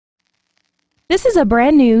This is a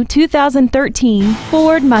brand new 2013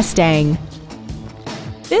 Ford Mustang.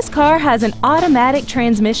 This car has an automatic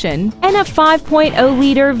transmission and a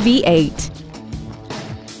 5.0-liter V8.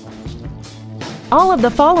 All of the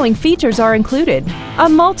following features are included: a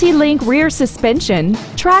multi-link rear suspension,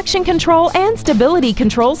 traction control and stability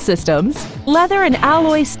control systems, leather and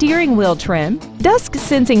alloy steering wheel trim,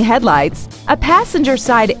 dusk-sensing headlights, a passenger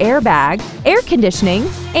side airbag, air conditioning,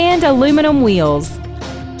 and aluminum wheels.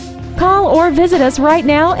 Call or visit us right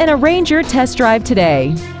now and arrange your test drive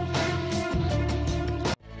today.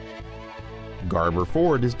 Garber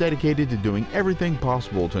Ford is dedicated to doing everything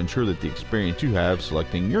possible to ensure that the experience you have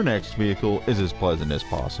selecting your next vehicle is as pleasant as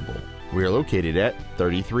possible. We are located at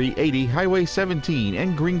 3380 Highway 17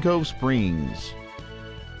 in Green Cove Springs.